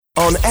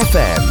On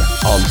FM,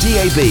 on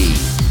DAB,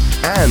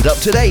 and up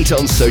to date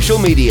on social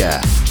media.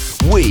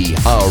 We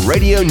are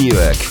Radio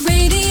Newark.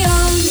 Radio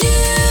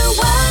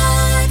Newark.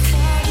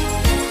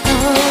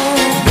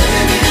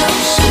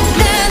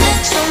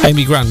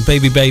 Amy Grant,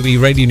 Baby Baby,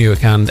 Radio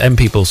Newark and M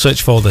People.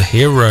 Search for The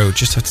Hero.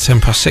 Just after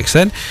 6:10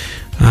 then.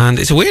 And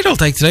it's a weird old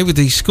day today with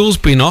the schools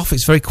being off.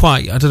 It's very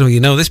quiet. I don't know if you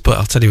know this, but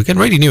I'll tell you again.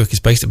 Radio Newark is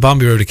based at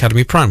Barnby Road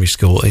Academy Primary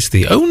School. It's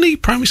the only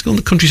primary school in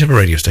the country to have a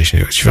radio station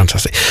here, which is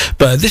fantastic.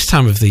 But at this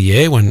time of the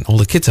year, when all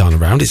the kids aren't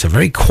around, it's a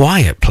very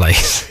quiet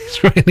place.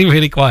 It's really,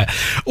 really quiet.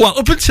 Well,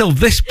 up until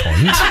this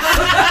point,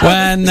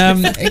 when,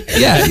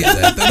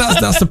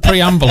 that's the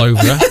preamble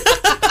over.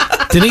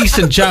 Denise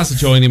and Jazz are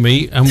joining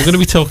me, and we're going to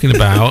be talking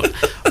about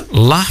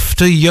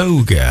laughter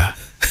yoga.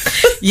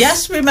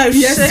 Yes, we most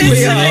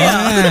certainly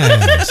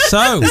are.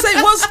 So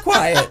it was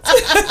quiet.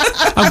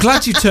 I'm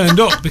glad you turned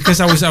up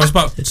because I was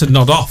about to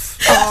nod off.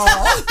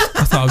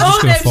 I thought I was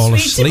just going to fall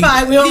asleep.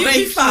 We'll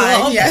be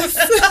fine. Yes.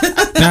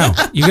 Now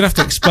you're going to have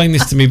to explain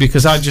this to me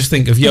because I just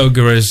think of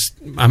yoga as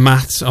a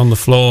mat on the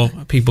floor,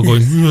 people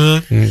going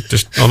and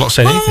just not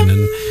saying anything,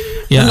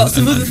 and lots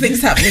of other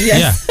things happening.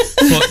 Yes. Yeah.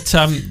 But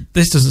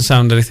this doesn't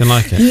sound anything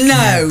like it.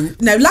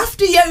 No.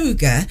 Laughter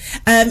yoga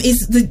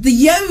is the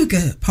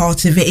yoga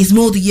part of it is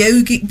more the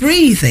yogic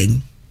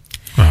breathing.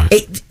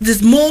 Right.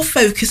 There's more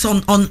focus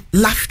on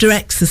laughter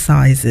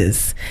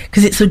exercises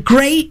because it's a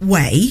great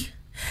way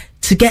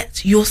to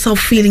get yourself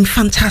feeling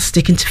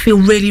fantastic and to feel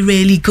really,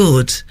 really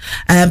good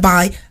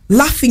by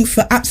laughing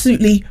for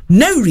absolutely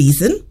no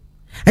reason.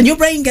 And your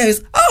brain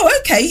goes, oh,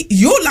 okay,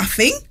 you're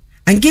laughing.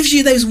 And gives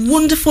you those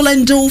wonderful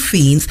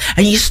endorphins,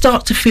 and you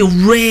start to feel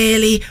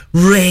really,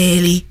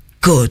 really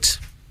good.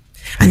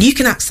 And you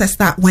can access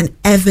that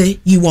whenever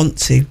you want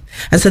to.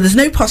 And so there's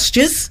no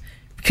postures,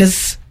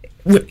 because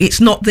it's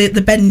not the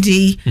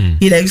bendy,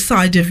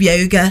 side of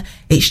yoga.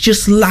 It's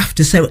just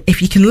laughter. So if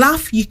you can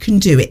laugh, you can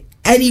do it.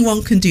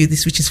 Anyone can do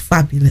this, which is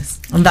fabulous.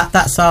 And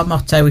that's our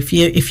motto. If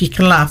you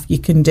can laugh, you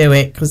can do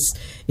it, because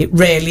it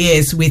really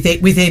is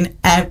within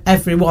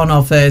every one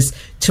of us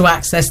to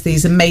access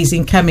these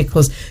amazing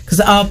chemicals,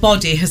 because our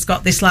body has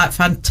got this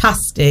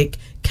fantastic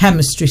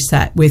chemistry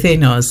set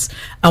within us,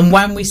 and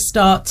when we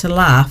start to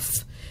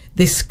laugh,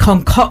 this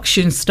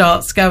concoction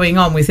starts going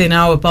on within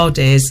our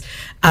bodies,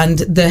 and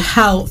the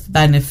health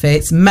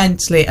benefits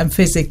mentally and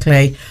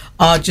physically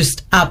are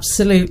just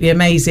absolutely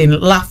amazing.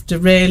 Laughter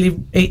really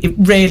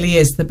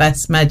is the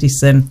best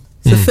medicine.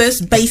 It's the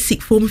first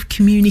basic form of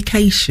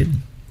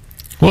communication.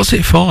 What's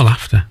it for,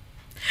 laughter?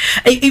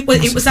 It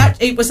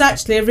was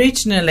actually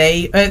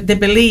originally, they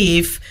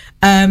believe,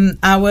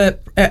 our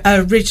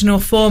original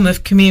form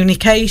of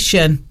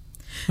communication.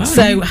 Oh.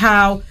 So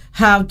how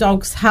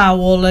dogs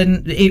howl,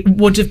 and it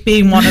would have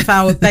been one of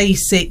our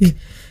basic,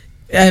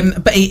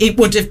 but it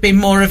would have been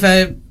more of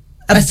a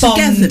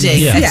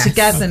bonding, a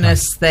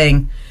togetherness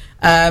thing.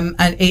 And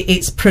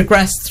it's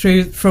progressed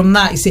through from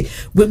that. You see,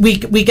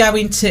 we go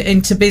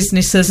into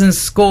businesses and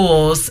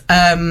schools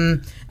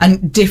and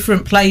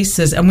different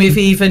places, and we've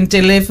even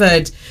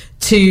delivered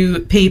to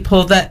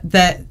people that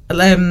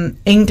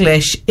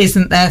English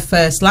isn't their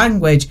first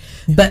language,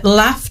 but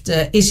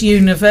laughter is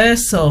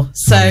universal.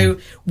 So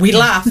we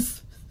laugh.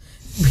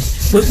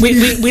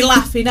 We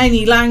laugh in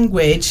any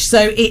language, so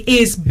it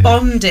is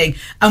bonding.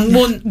 And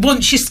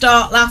once you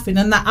start laughing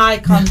and that eye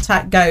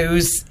contact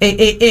goes,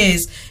 it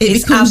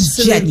becomes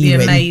absolutely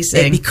genuine.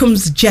 Amazing. It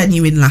becomes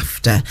genuine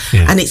laughter,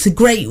 and it's a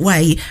great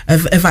way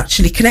of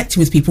actually connecting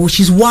with people, which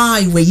is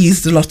why we're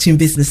used a lot in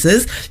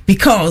businesses,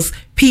 because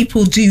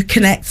people do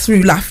connect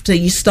through laughter.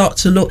 You start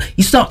to look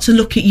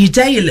at your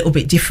day a little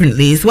bit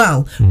differently as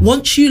well.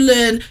 Once you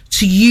learn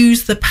to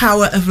use the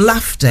power of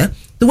laughter,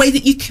 the way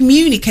that you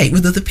communicate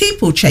with other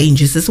people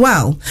changes as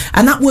well.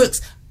 And that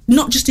works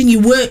not just in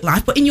your work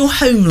life, but in your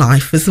home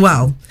life as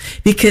well.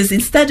 Because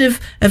instead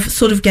of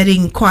sort of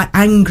getting quite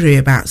angry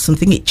about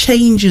something, it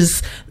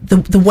changes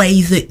the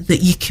way that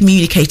you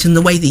communicate and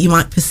the way that you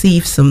might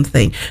perceive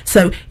something.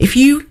 So if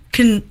you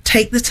can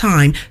take the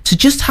time to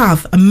just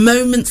have a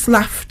moment's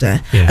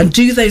laughter and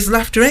do those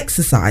laughter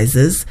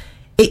exercises,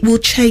 it will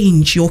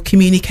change your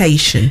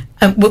communication.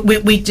 And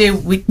we do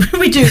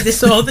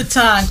this all the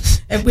time.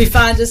 We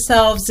find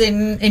ourselves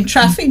in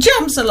traffic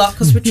jams a lot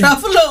because we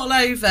travel all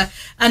over,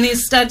 and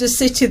instead of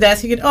sitting there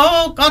thinking,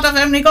 oh God, I've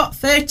only got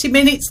 30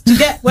 minutes to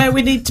get where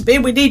we need to be,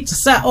 we need to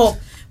set up.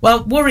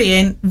 Well,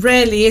 worrying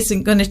really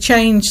isn't going to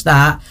change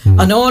that.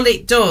 And all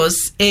it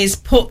does is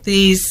put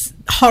these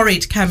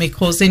horrid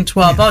chemicals into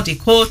our body,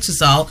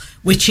 cortisol,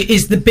 which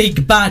is the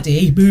big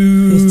baddie.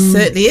 It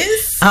certainly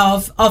is.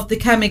 Of the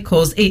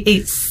chemicals.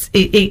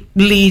 It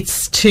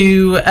leads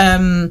to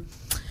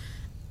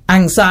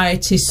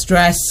anxiety,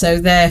 stress, so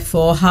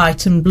therefore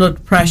heightened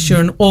blood pressure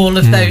and all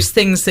of those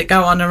things that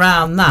go on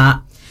around that.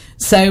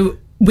 So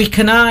we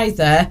can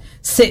either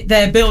sit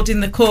there building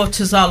the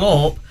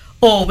cortisol up,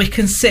 or we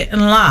can sit and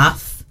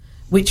laugh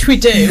which we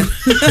do,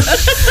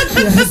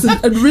 Yes,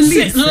 and release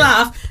sit and it.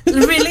 laugh,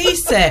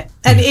 release it,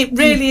 and it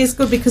really is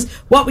good because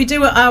what we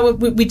do at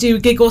we do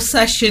giggle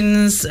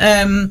sessions,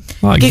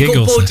 Like giggle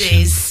giggle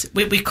buddies,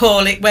 we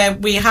call it, where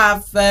we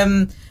have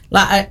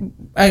like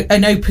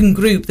an open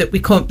group that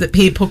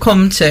people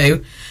come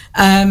to.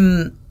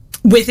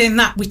 Within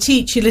that, we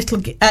teach you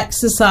little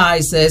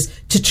exercises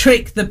to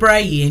trick the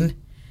brain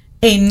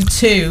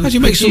into. How do you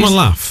make someone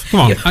laugh?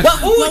 Come on. Well,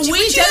 we would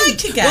you don't.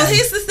 like again? Well,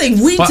 here's the thing: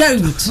 we What?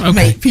 don't Okay.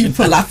 make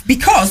people laugh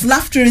because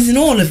laughter is in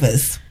all of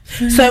us.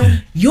 So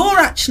you're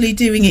actually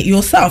doing it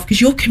yourself because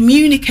you're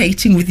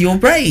communicating with your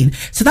brain.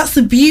 So that's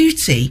the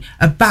beauty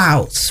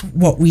about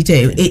what we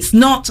do. It's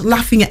not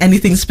laughing at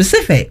anything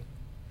specific.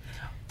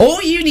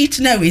 All you need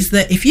to know is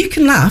that if you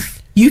can laugh,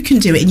 you can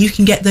do it and you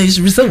can get those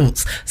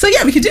results. So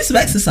yeah, we can do some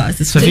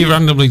exercises. So if you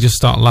randomly just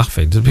start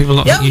laughing, do people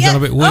not think you're going a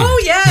bit weird?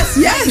 Oh yes,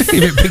 Yes.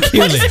 You're a bit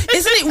peculiar. Isn't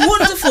it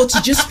wonderful to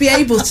just be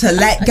able to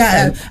let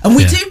go? And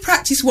we Yeah. do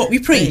practice what we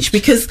preach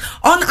because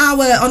on our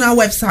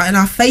website and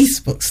our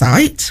Facebook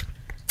site.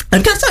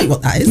 And can I tell you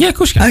what that is? Yeah, of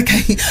course you can.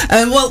 Okay.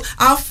 Well,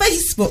 our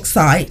Facebook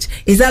site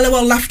is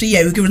LOL Laughter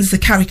Yoga, and there's a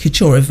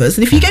caricature of us.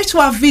 And if you go to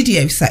our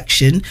video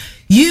section,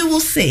 you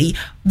will see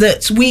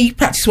that we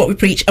practice what we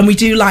preach, and we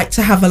do like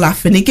to have a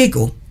laugh and a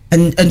giggle.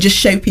 And just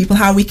show people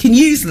how we can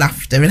use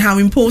laughter and how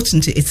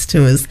important it is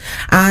to us.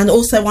 And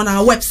also on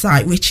our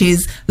website, which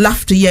is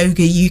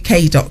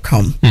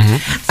laughteryogauk.com.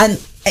 And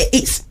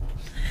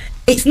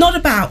it's not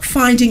about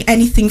finding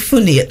anything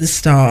funny at the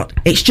start.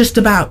 It's just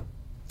about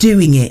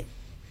doing it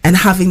and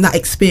having that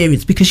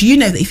experience, because you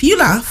know that if you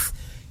laugh,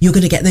 you're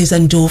going to get those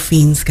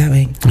endorphins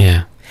going.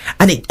 Yeah.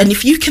 And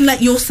if you can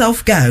let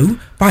yourself go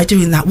by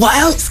doing that, what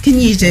else can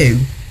you do?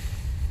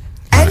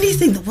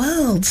 Anything, the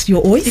world's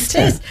your oyster.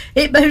 it is.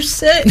 It most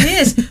certainly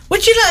is.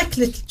 Would you like a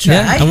little try?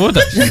 Yeah, I would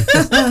actually.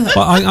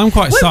 Well, I'm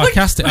quite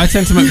sarcastic. I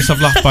tend to make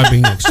myself laugh by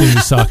being extremely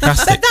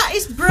sarcastic. But that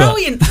is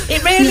brilliant.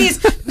 It really is.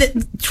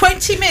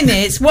 20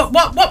 minutes.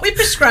 What we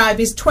prescribe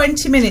is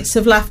 20 minutes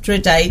of laughter a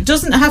day. It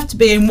doesn't have to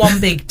be in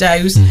one big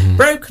dose,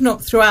 broken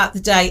up throughout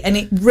the day, and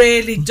it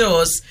really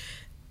does.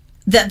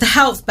 The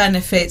health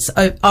benefits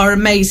are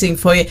amazing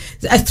for you.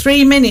 A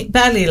 3-minute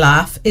belly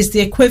laugh is the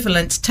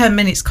equivalent to 10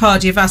 minutes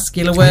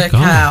cardiovascular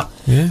workout.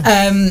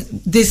 Yeah.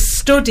 There's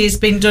studies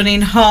been done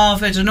in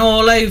Harvard and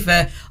all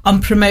over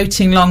on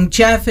promoting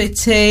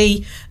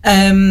longevity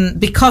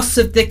because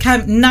of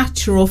the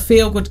natural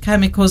feel-good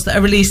chemicals that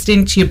are released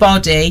into your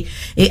body.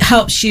 It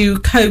helps you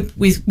cope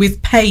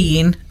with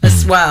pain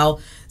as well.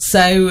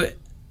 So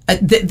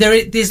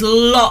there's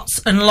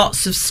lots and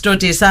lots of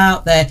studies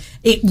out there.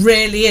 It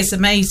really is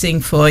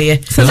amazing for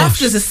you. So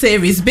laughter's a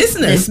serious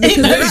business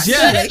because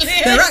yeah.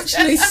 they're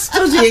actually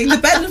studying the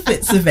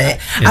benefits of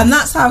it. And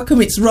that's how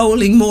come it's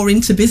rolling more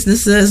into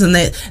businesses, and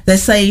they're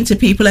saying to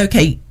people,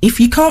 okay, if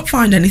you can't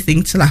find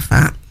anything to laugh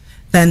at,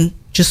 then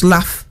just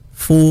laugh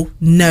for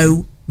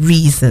no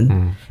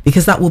reason,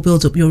 because that will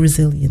build up your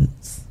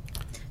resilience.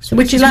 So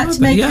would you like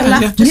to make a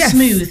laughter Yes.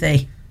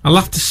 smoothie? A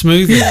laughter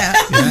smoothie. Yeah.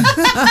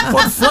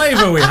 What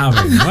flavour are we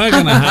having? We're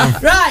going to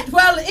have Right,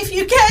 well, if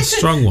you care to...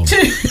 strong one. So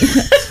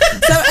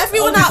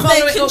everyone out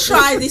there can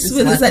try this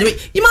with us anyway.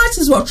 You might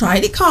as well try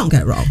it. It can't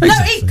go wrong. No,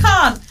 it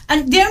can't.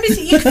 And the only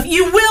thing,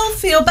 you will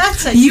feel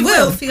better. You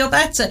will feel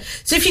better.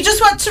 So if you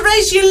just want to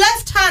raise your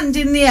left hand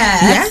in the air.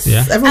 Yes,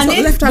 Yeah. everyone's got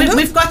the left hand up.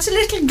 We've got a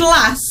little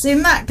glass.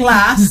 In that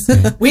glass,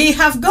 we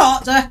have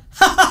got a...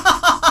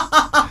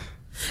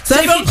 So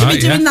everyone should be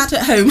Right, doing yeah. that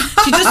at home.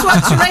 If you just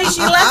want to raise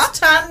your left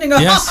hand and go...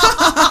 Yes.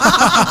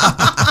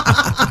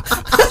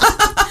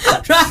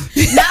 Right,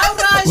 now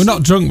rise... We're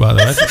not drunk, by the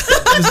way.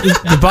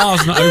 The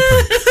bar's not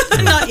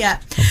open. Not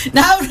yet.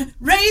 Now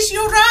raise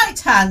your right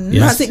hand.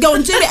 Yes. That's it. Go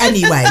and do it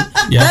anyway.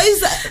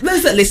 Yes.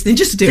 Those that are listening,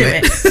 just do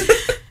it.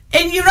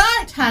 In your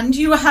right hand,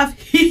 you have...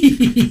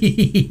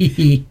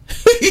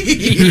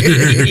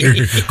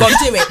 Go on,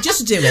 do it.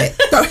 Just do it.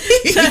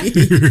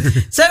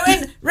 So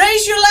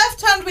raise your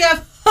left hand, we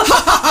have...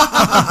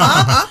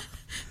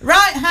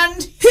 Right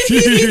hand.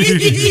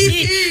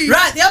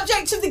 Right, the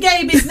object of the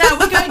game is now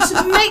we're going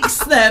to mix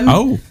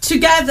them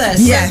together.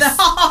 So Yes.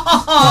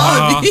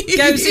 the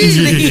goes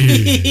into the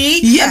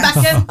Yeah. and back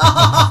in.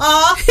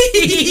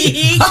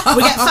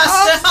 We get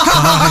faster.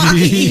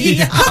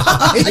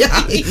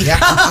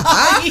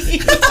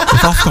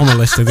 If Ofcom are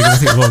listening, they're going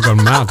to think we've all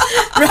gone mad.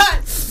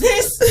 Right,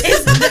 this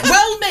is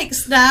well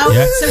mixed now.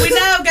 Yeah. So we're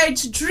now going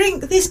to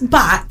drink this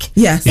back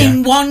Yes.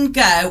 in one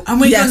go, and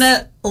we're Yes. going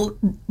to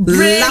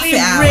Laugh it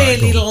out.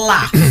 really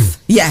laugh.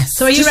 Yes.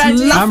 So are you Just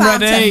ready? laugh I'm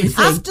out ready.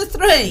 everything. After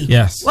 3.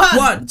 Yes.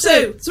 1,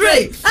 2,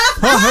 3.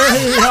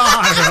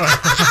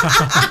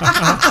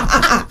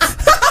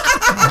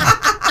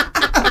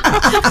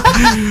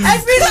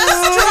 Every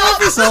last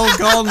drop. It's all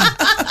gone.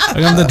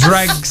 And the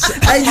dregs.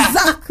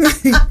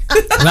 Exactly.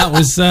 That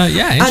was, And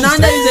I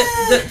interesting.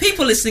 know that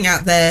people listening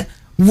out there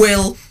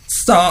will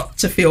start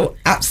to feel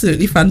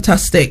absolutely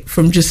fantastic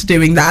from just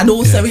doing that, and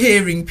also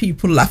hearing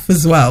people laugh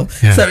as well.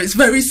 Yeah. So it's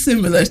very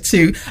similar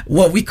to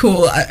what we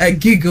call a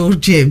giggle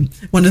gym,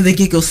 one of the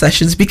giggle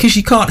sessions, because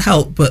you can't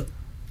help but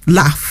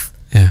laugh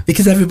Yeah.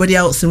 because everybody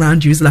else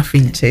around you is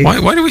laughing too.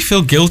 Why do we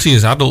feel guilty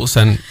as adults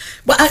then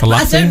Well, for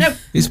laughing? I don't know.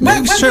 It's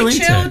When true, we're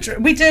isn't it?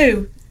 children, we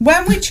do.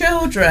 When we're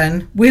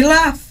children, we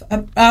laugh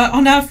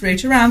on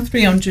average around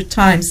 300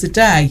 times a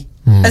day.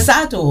 As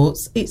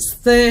adults, it's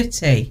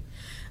 30.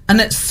 And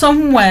it's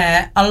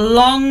somewhere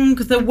along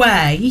the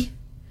way,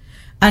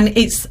 and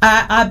it's,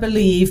 I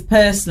believe,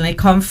 personally,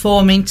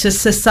 conforming to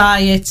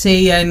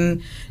society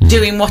and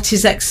doing what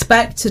is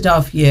expected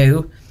of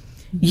you,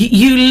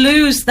 you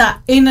lose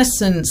that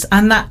innocence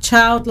and that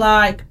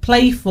childlike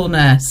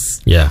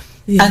playfulness. Yeah.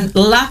 And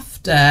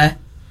laughter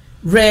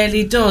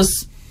really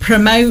does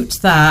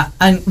promote that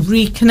and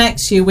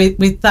reconnects you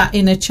with that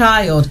inner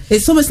child.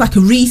 It's almost like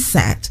a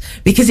reset,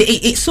 because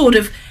it's sort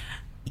of,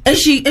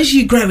 as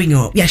you growing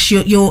up, yes,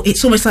 you're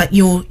it's almost like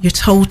you're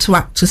told to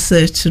act a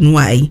certain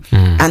way,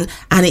 and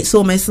it's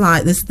almost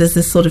like there's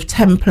this sort of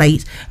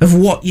template of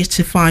what you're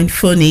to find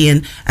funny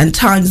and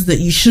times that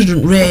you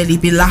shouldn't really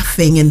be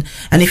laughing, and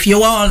if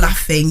you are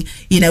laughing,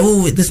 you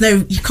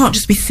can't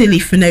just be silly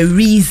for no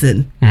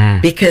reason,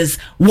 because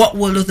what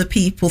will other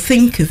people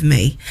think of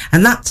me?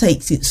 And that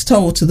takes its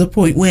toll to the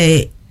point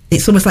where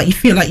it's almost like you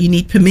feel like you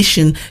need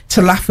permission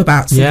to laugh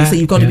about something, so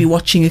you've got to be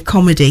watching a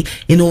comedy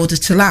in order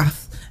to laugh.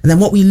 And then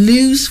what we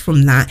lose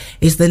from that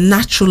is the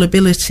natural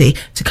ability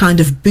to kind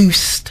of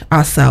boost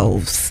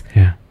ourselves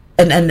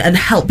and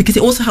help, because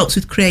it also helps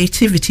with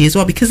creativity as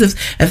well, because of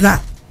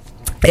that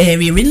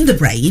area in the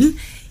brain.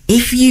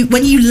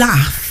 When you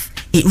laugh,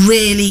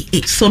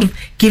 it sort of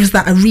gives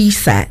that a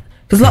reset,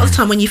 because a lot of the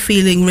time when you're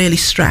feeling really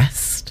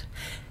stressed,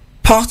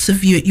 part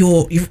of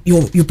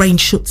your brain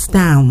shuts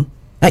down.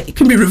 It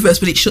can be reversed,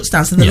 but it shuts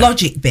down, so the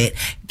logic bit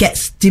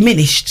gets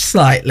diminished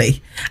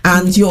slightly,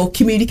 and your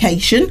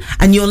communication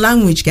and your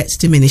language gets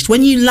diminished.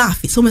 When you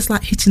laugh, it's almost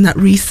like hitting that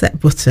reset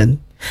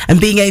button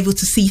and being able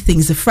to see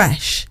things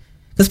afresh,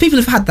 because people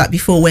have had that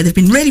before, where they've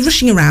been really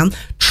rushing around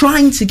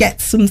trying to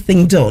get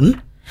something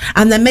done,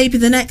 and then maybe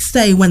the next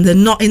day when they're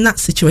not in that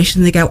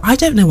situation, they go, I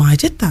don't know why I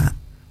did that.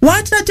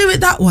 Why did I do it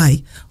that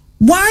way?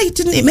 Why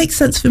didn't it make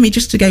sense for me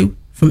just to go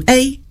from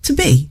A to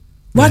B?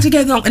 Why did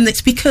I go wrong? And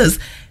it's because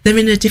they're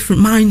in a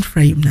different mind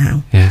frame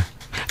now. Yeah.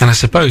 And I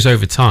suppose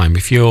over time,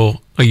 if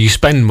you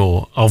spend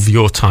more of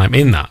your time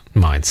in that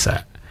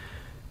mindset,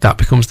 that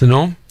becomes the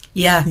norm.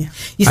 Yeah. And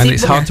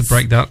it's hard to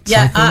break that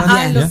cycle.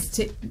 I looked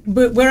at it.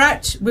 We're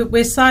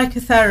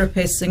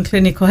psychotherapists and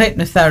clinical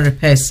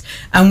hypnotherapists,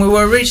 and we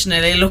were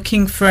originally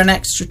looking for an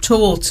extra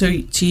tool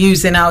to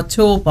use in our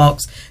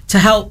toolbox to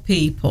help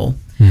people.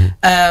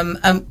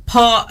 And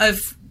part of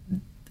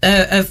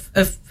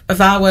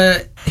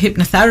our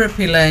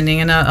hypnotherapy learning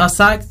and our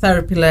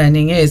psychotherapy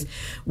learning is,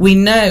 we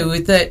know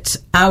that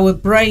our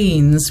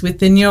brains, with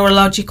the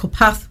neurological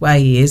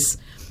pathways,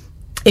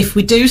 if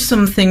we do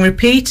something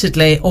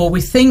repeatedly or we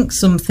think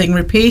something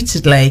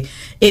repeatedly,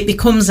 it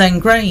becomes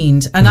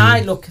ingrained. And I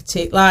look at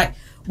it like,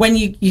 when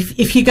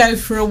if you go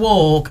for a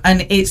walk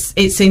and it's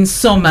in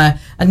summer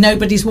and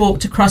nobody's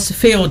walked across a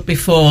field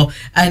before,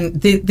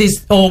 and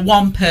or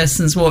one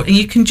person's walked, and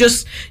you can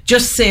just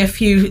see a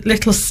few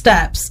little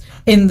steps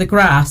in the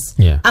grass.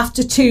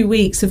 After 2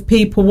 weeks of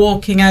people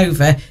walking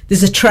over,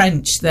 there's a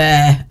trench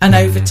there, and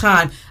over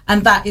time,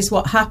 and that is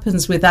what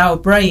happens with our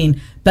brain.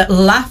 But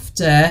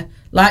laughter,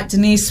 like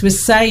Denise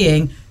was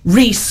saying,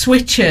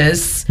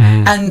 re-switches,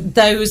 and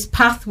those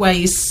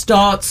pathways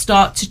start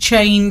to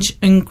change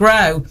and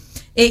grow.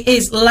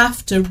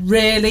 Laughter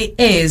really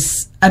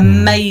is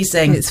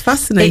amazing. It's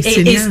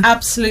fascinating. It is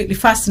absolutely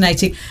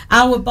fascinating.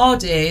 Our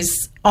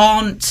bodies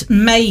aren't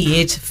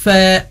made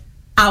for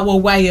our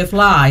way of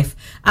life.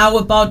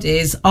 Our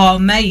bodies are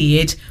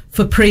made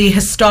for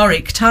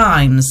prehistoric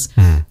times.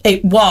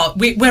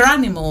 We're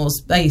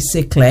animals,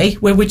 basically.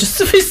 We're just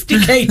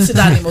sophisticated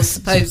animals,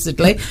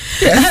 supposedly.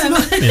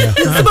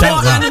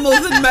 More animal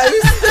than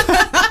most.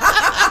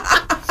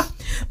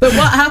 But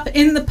what happened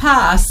in the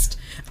past,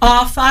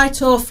 our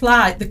fight or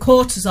flight, the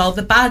cortisol,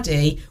 the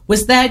baddie,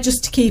 was there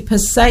just to keep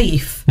us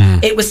safe.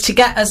 It was to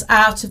get us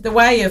out of the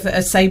way of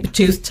a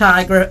saber-toothed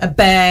tiger, a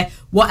bear,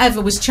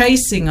 whatever was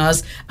chasing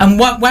us. And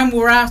when we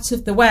were out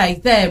of the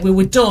way, we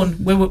were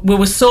done. We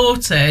were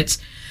sorted,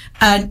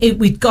 and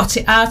we'd got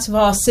it out of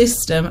our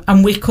system,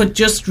 and we could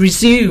just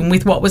resume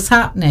with what was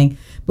happening.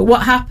 But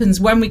what happens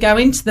when we go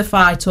into the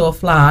fight or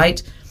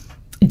flight,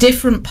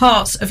 different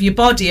parts of your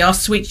body are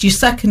switched, your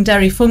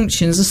secondary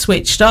functions are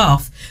switched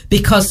off,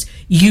 because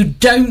you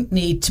don't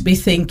need to be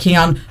thinking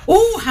on,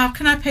 how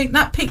can I paint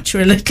that picture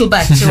a little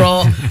better,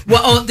 or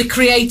the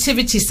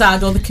creativity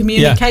side or the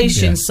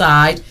communication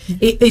side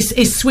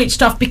is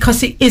switched off,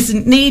 because it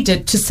isn't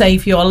needed to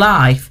save your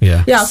life.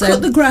 I'll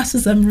cut the grass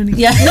as I'm running.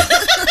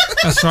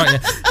 That's right.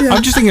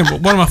 I'm just thinking,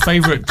 one of my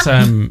favourite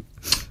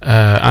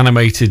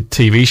animated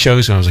TV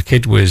shows when I was a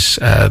kid was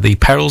The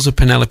Perils of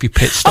Penelope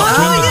Pitstop.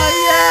 Do you remember that?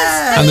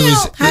 And there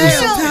was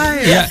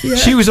Yeah,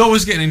 she was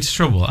always getting into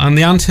trouble, and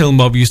the Anthill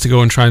mob used to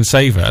go and try and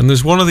save her. And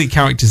there's one of the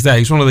characters there.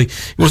 He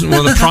wasn't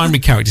one of the primary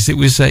characters. It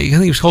was I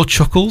think it was called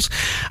Chuckles,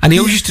 and he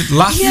always used to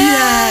laugh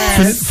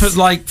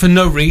for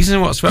no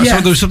reason whatsoever.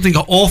 So there was something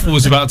awful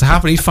was about to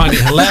happen. He'd find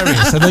it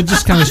hilarious, and they're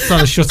just kind of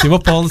trying to shut him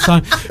up all the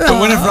time.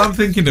 But whenever I'm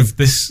thinking of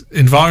this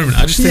environment,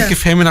 I just think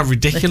of him and how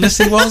ridiculous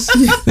he was.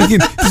 Thinking,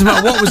 doesn't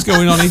matter what was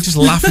going on, he'd just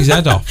laugh his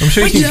head off. I'm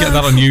sure you can get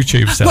that on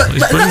YouTube still. But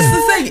It's brilliant.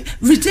 that's the thing,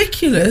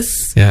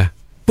 ridiculous, Yeah.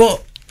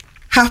 but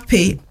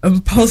happy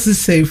and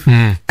positive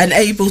and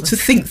able to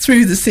think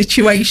through the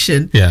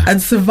situation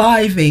and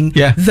surviving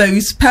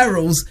those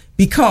perils,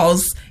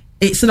 because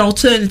it's an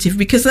alternative.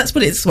 Because let's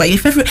put it this way,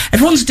 if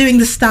everyone's doing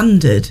the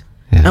standard,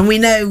 and we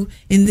know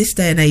in this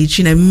day and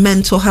age,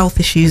 mental health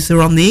issues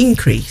are on the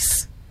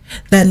increase,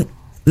 then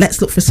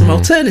let's look for some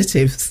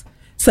alternatives.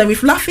 So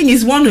if laughing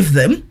is one of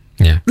them,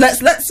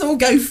 let's all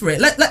go for it.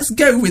 Let's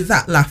go with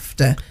that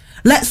laughter.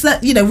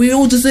 We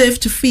all deserve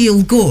to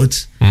feel good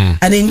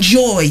and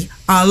enjoy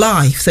our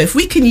life. So if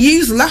we can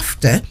use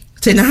laughter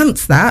to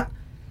enhance that,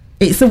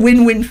 it's a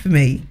win-win for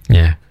me.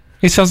 Yeah.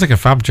 It sounds like a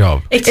fab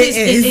job. It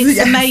is. It's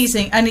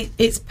amazing, and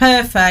it's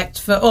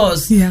perfect for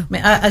us. Yeah. I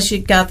mean, as you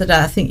gathered,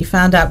 I think you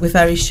found out we're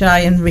very shy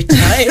and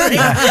retiring.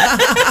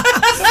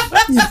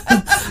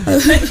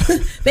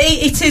 But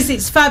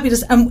it's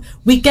fabulous, and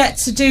we get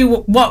to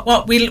do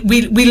what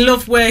we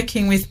love,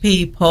 working with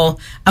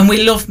people, and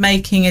we love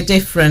making a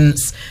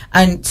difference,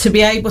 and to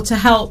be able to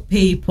help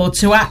people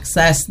to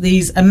access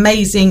these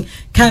amazing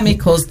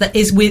chemicals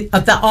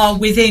that are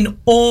within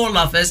all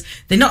of us.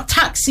 They're not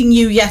taxing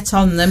you yet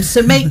on them,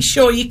 so make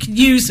sure you can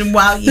use them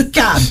while you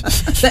can.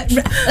 But,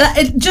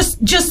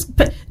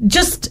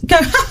 just go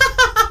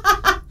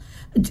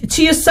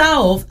to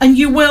yourself, and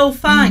you will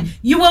find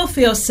you will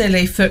feel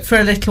silly for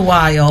a little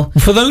while.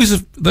 For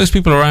those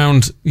people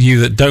around you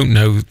that don't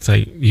know,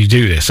 say you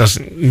do this, as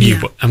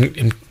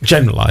in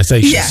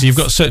generalisation. So you've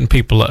got certain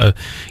people that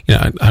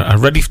are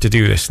ready to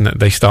do this, and that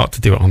they start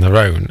to do it on their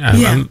own.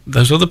 And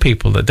those other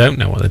people that don't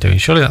know what they're doing,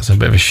 surely that's a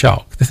bit of a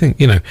shock. They think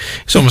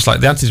it's almost like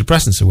the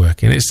antidepressants are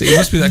working. It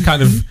must be that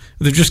kind of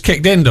they've just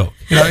kicked in, Doc.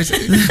 But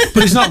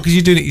it's not, because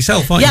you're doing it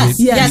yourself, aren't you?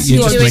 Yes,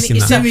 you're just doing making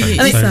it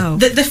yourself.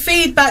 The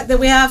feedback that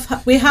we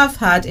have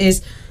had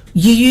is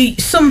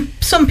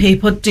some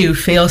people do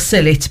feel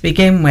silly to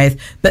begin with,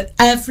 but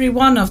every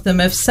one of them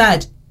have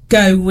said,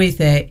 go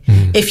with it.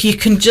 If you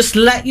can just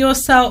let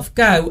yourself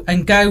go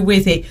and go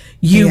with it,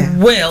 you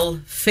will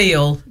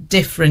feel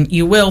different.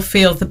 You will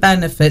feel the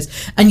benefits,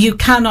 and you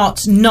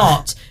cannot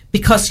not,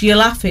 because you're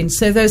laughing.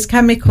 So those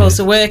chemicals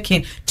are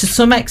working to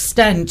some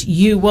extent.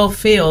 You will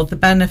feel the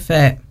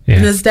benefit.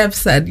 And as Deb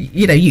said,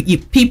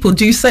 people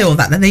do say all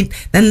that, then they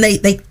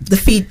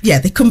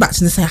come back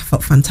to me and say, I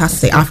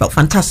felt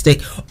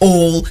fantastic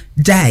all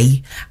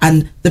day,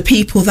 and the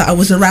people that I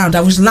was around,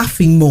 I was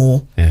laughing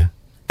more.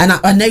 And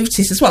I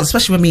noticed as well,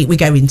 especially when we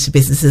go into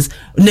businesses,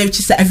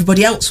 noticed that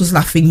everybody else was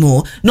laughing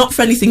more, not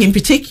for anything in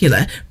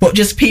particular, but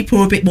just people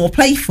were a bit more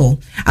playful,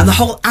 and the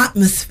whole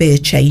atmosphere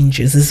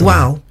changes as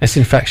well. It's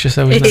infectious,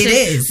 though, isn't it? It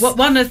is.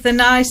 One of the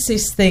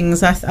nicest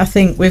things I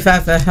think we've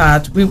ever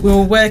had, we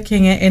were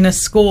working in a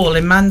school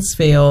in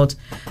Mansfield,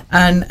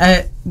 and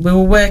we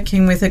were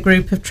working with a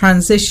group of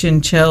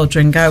transition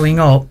children going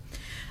up,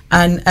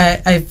 and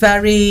a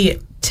very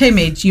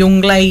timid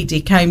young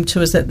lady came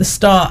to us at the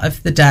start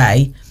of the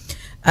day.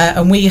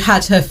 And we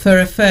had her for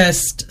a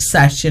first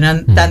session,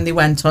 and then they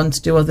went on to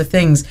do other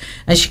things.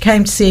 And she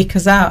came to seek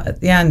us out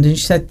at the end, and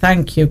she said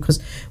thank you, because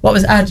how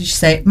did she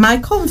say? My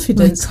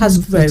confidence has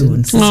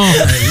grown.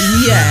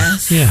 Oh.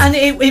 Yes. Yeah. And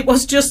it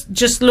was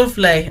just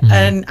lovely,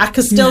 and I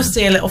can still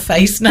see a little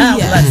face now.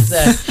 Bless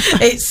her.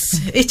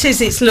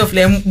 It's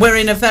lovely, and we're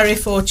in a very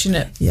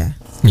fortunate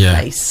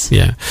place.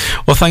 Yeah.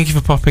 Well, thank you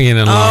for popping in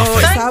and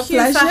laughing. Thank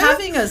you for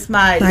having us,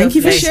 my Thank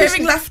you for lovely.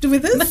 sharing laughter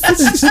with us.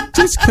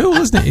 It's cool,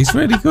 isn't it? It's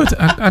really good.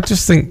 I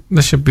just think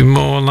there should be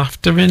more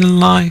laughter in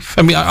life.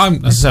 I mean, I'm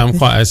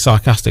quite a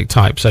sarcastic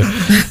type, so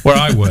where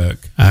I work,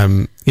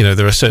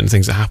 there are certain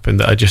things that happen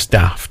that are just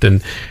daft,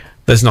 and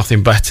there's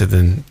nothing better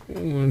than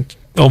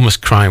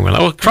almost crying with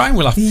laughter. Well, crying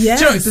with laughter. Yes.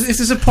 Do you know, if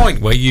there's a point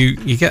where you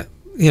get,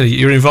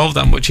 you're involved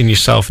that much in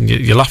yourself, and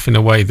you're laughing in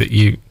a way that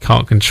you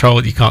can't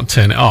control, you can't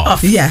turn it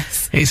off.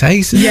 Yes. It's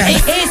ace. Yeah.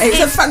 It's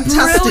a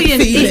fantastic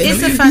brilliant. feeling. It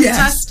is a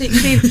fantastic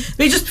feeling.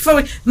 But just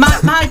before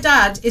my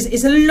dad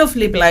is a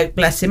lovely bloke,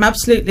 bless him,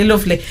 absolutely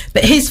lovely.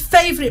 But his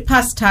favourite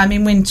pastime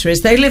in winter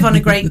is, they live on a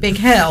great big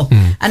hill,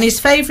 and his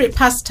favourite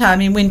pastime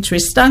in winter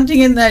is standing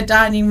in their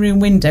dining room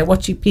window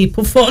watching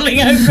people falling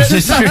over at the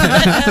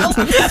top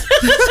of the hill.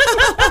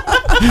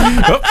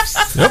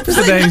 Oops,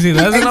 a daisy.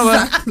 There's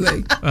another.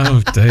 Exactly.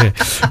 Oh dear.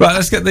 Right,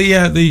 let's get the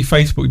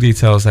Facebook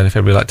details then, if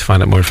everybody would like to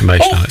find out more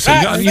information on it. So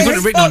you've got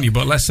it written on you,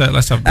 but let's have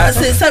that.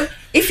 So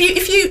if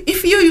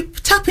you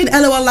tap in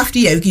LOL Laughter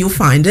Yoga, you'll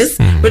find us.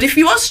 But if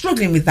you are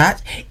struggling with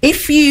that,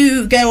 if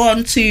you go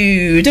on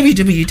to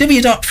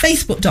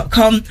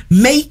www.facebook.com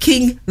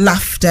Making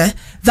Laughter,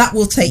 that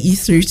will take you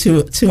through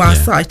to our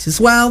site as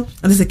well.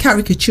 And there's a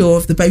caricature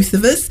of the both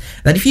of us.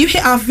 Then if you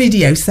hit our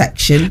video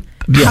section,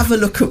 have a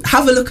look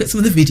at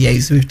some of the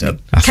videos we've done.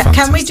 That's Can we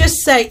fantastic. just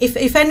say,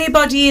 if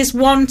anybody is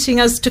wanting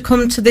us to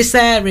come to this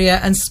area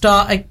and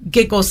start a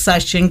giggle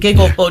session,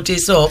 Giggle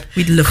Buddies up,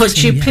 We'd love could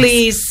to, you yes.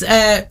 please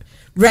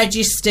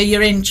register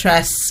your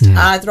interest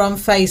either on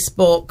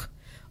Facebook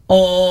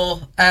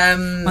or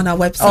On our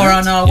website. Or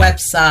on our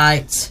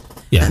website.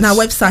 Yes. And our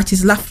website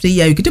is Laughter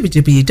Yoga,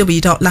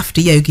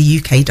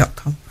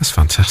 www.laughteryogauk.com. That's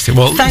fantastic.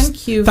 Well,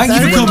 Thank you Thank you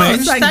very for coming.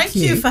 much. Thank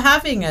you for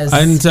having us.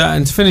 And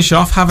to finish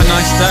off, have a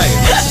nice day.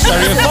 It's a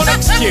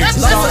stereophonics cue to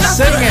start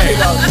singing.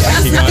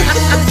 Thank you,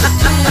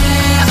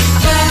 guys.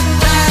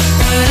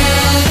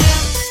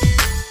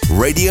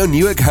 Radio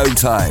Newark Home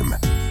Time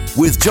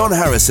with John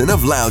Harrison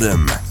of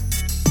Loudham.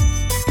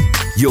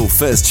 Your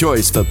first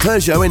choice for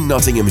Peugeot in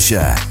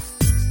Nottinghamshire.